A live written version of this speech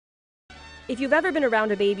If you've ever been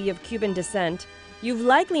around a baby of Cuban descent, you've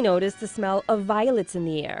likely noticed the smell of violets in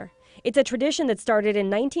the air. It's a tradition that started in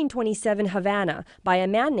 1927 Havana by a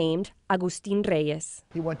man named Agustin Reyes.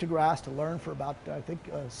 He went to grass to learn for about, I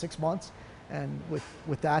think, 6 months. And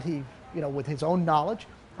with that, he, with his own knowledge,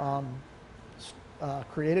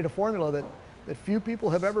 created a formula that few people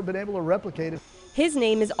have ever been able to replicate. His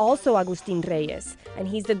name is also Agustin Reyes, and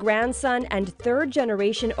he's the grandson and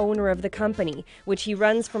third-generation owner of the company, which he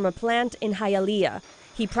runs from a plant in Hialeah.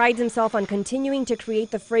 He prides himself on continuing to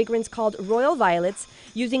create the fragrance called Royal Violets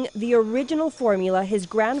using the original formula his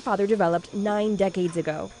grandfather developed 9 decades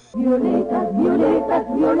ago. Violeta, violeta,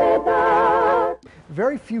 violeta.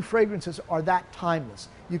 Very few fragrances are that timeless.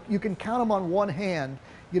 You can count them on one hand,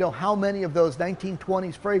 how many of those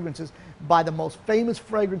 1920s fragrances by the most famous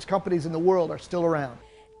fragrance companies in the world are still around.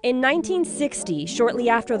 In 1960, shortly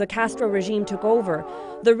after the Castro regime took over,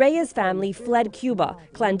 the Reyes family fled Cuba,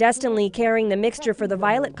 clandestinely carrying the mixture for the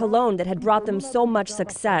violet cologne that had brought them so much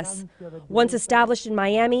success. Once established in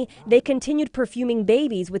Miami, they continued perfuming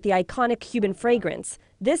babies with the iconic Cuban fragrance,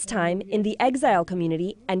 this time in the exile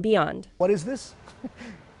community and beyond. What is this?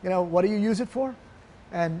 What do you use it for?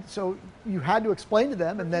 And so you had to explain to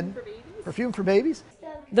them, and then perfume for babies?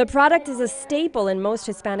 The product is a staple in most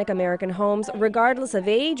Hispanic American homes, regardless of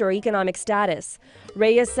age or economic status.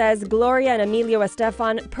 Reyes says Gloria and Emilio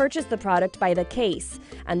Estefan purchased the product by the case,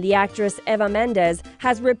 and the actress Eva Mendes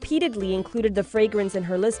has repeatedly included the fragrance in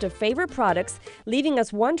her list of favorite products, leaving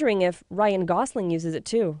us wondering if Ryan Gosling uses it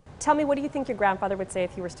too. Tell me, what do you think your grandfather would say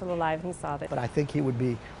if he were still alive and he saw it? But I think he would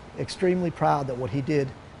be extremely proud that what he did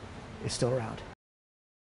is still around.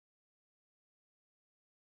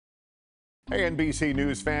 Hey, NBC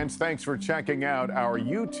News fans, thanks for checking out our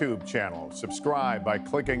YouTube channel. Subscribe by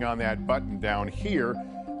clicking on that button down here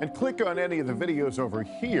and click on any of the videos over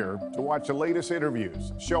here to watch the latest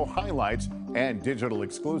interviews, show highlights, and digital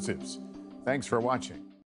exclusives. Thanks for watching.